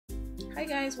Hi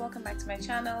guys, welcome back to my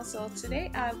channel. So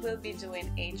today I will be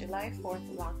doing a July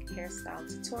 4th lock hairstyle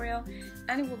tutorial,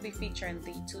 and it will be featuring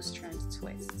the 2-strand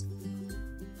twist.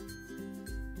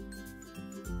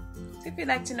 So if you'd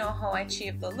like to know how I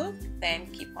achieve the look, then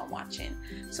keep on watching.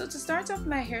 So to start off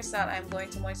my hairstyle, I'm going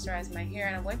to moisturize my hair,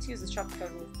 and I'm going to use the Tropical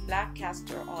Root Black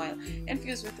Castor Oil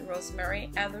infused with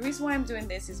rosemary. And the reason why I'm doing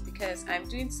this is because I'm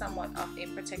doing somewhat of a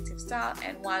protective style,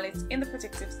 and while it's in the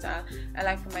protective style, I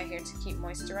like for my hair to keep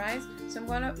moisturized. So I'm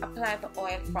going to apply the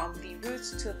oil from the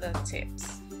roots to the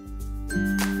tips.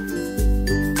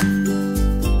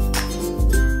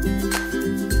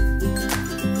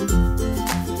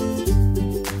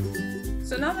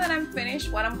 So now that I'm finished,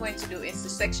 what I'm going to do is to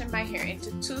section my hair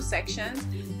into 2 sections,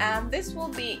 and this will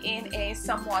be in a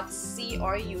somewhat C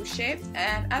or U shape,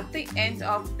 and at the end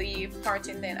of the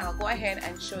parting then I'll go ahead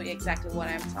and show you exactly what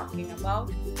I'm talking about.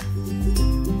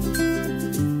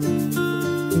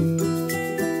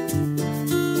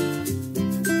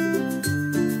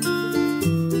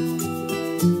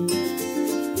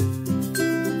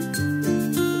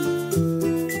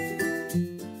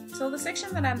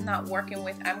 Section that I'm not working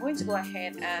with, I'm going to go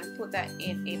ahead and put that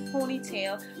in a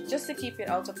ponytail just to keep it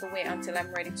out of the way until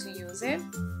I'm ready to use it.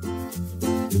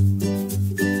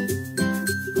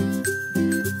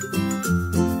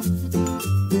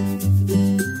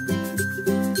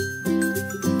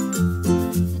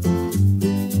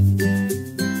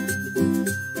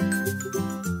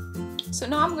 So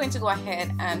now I'm going to go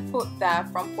ahead and put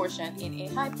that front portion in a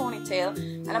high ponytail,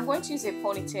 and I'm going to use a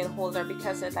ponytail holder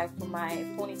because I'd like for my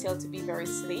ponytail to be very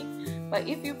sleek. But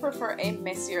if you prefer a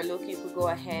messier look, you could go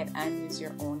ahead and use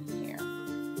your own hair.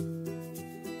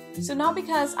 So now,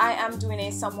 because I am doing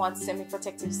a somewhat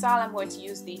semi-protective style, I'm going to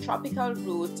use the Tropical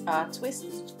Root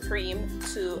Twist Cream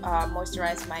to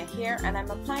moisturize my hair, and I'm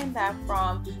applying that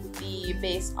from the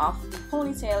base of the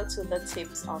ponytail to the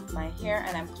tips of my hair,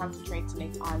 and I'm concentrating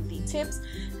it on the tips.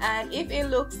 And if it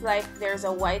looks like there's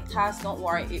a white cast, don't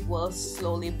worry, it will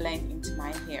slowly blend into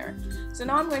my hair. So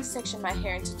now I'm going to section my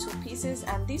hair into 2 pieces,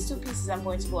 and these 2 pieces I'm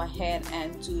going to go ahead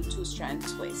and do 2-strand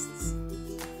twists.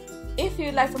 If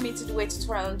you'd like for me to do a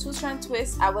tutorial on 2-strand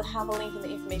twists, I will have a link in the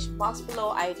information box below.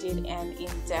 I did an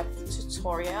in-depth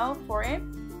tutorial for it.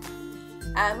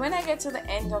 And when I get to the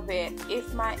end of it,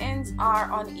 if my ends are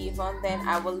uneven, then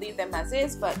I will leave them as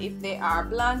is. But if they are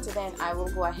blunt, then I will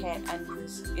go ahead and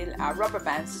use rubber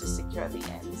bands to secure the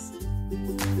ends.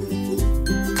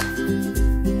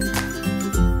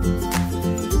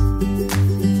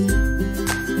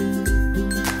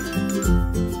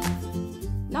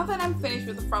 Now that I'm finished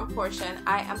with the front portion,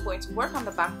 I am going to work on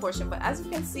the back portion, but as you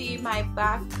can see, my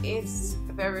back is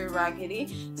very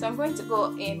raggedy, so I'm going to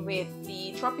go in with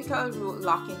the Tropical Root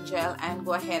Locking Gel and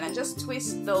go ahead and just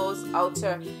twist those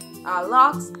outer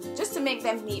locks just to make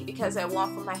them neat, because I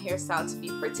want for my hairstyle to be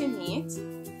pretty neat.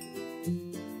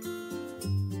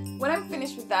 When I'm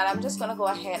finished with that, I'm just going to go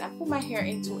ahead and put my hair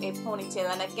into a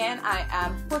ponytail, and again I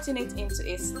am putting it into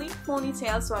a sleek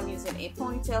ponytail, so I'm using a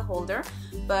ponytail holder.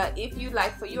 But if you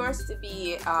like for yours to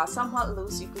be somewhat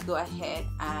loose, you could go ahead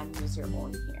and use your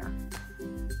own hair.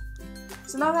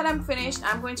 So now that I'm finished,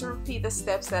 I'm going to repeat the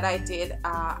steps that I did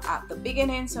at the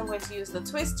beginning. So I'm going to use the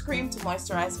twist cream to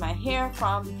moisturize my hair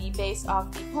from the base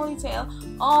of the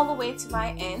ponytail all the way to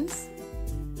my ends.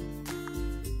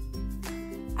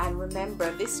 And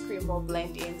remember, this cream will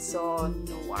blend in, so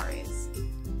no worries.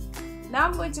 Now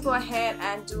I'm going to go ahead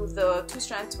and do the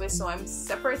 2-strand twist. So I'm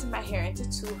separating my hair into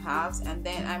 2 halves, and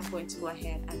then I'm going to go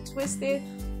ahead and twist it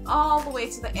all the way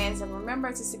to the ends. And remember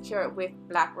to secure it with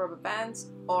black rubber bands,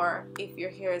 or if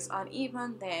your hair is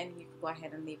uneven, then you can go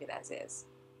ahead and leave it as is.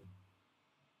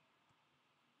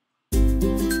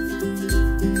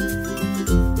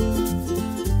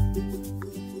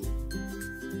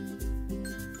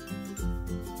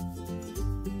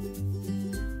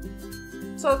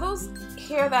 So those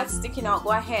hair that's sticking out,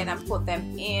 go ahead and put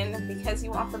them in, because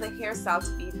you want for the hairstyle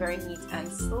to be very neat and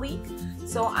sleek.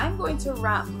 So I'm going to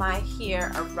wrap my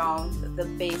hair around the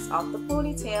base of the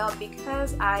ponytail,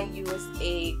 because I use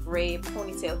a gray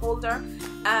ponytail holder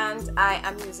and I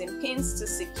am using pins to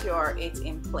secure it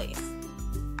in place.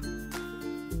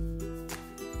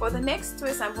 For the next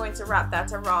twist, I'm going to wrap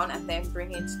that around and then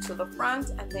bring it to the front,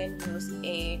 and then use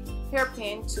a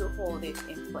hairpin to hold it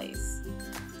in place.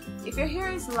 If your hair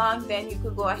is long, then you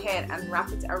could go ahead and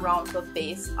wrap it around the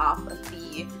base of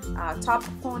the top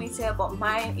ponytail, but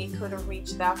mine, it couldn't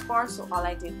reach that far, so all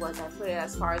I did was I put it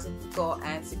as far as it could go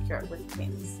and secure it with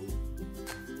pins.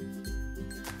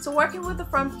 So working with the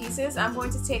front pieces, I'm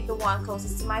going to take the one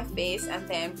closest to my face and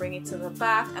then bring it to the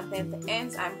back, and then the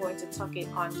ends I'm going to tuck it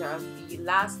under the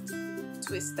last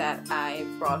twist that I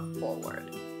brought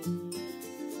forward.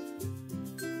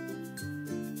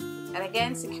 and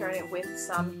again securing it with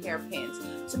some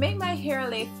hairpins. To make my hair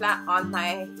lay flat on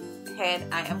my head,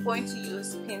 I am going to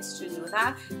use pins to do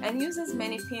that, and use as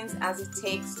many pins as it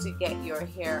takes to get your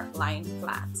hair lying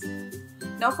flat.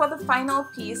 Now for the final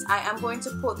piece, I am going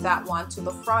to put that one to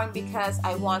the front because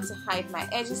I want to hide my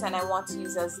edges and I want to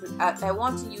use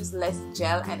less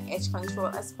gel and edge control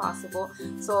as possible.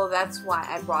 So that's why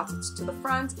I brought it to the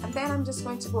front, and then I'm just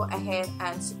going to go ahead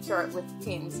and secure it with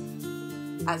pins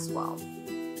as well.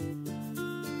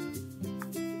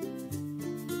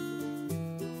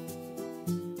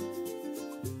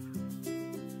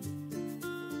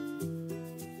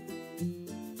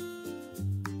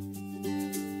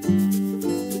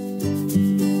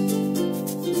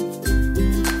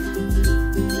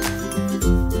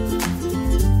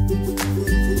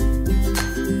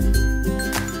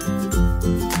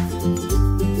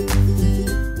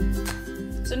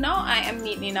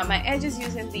 Now my edges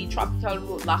using the Tropical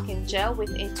Root Locking Gel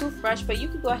with a toothbrush, but you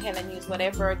could go ahead and use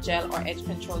whatever gel or edge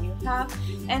control you have.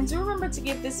 And do remember to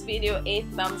give this video a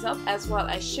thumbs up, as well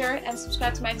as share it and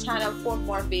subscribe to my channel for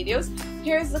more videos.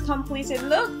 Here's the completed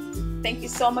look. Thank you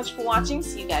so much for watching.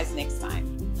 See you guys next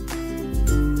time.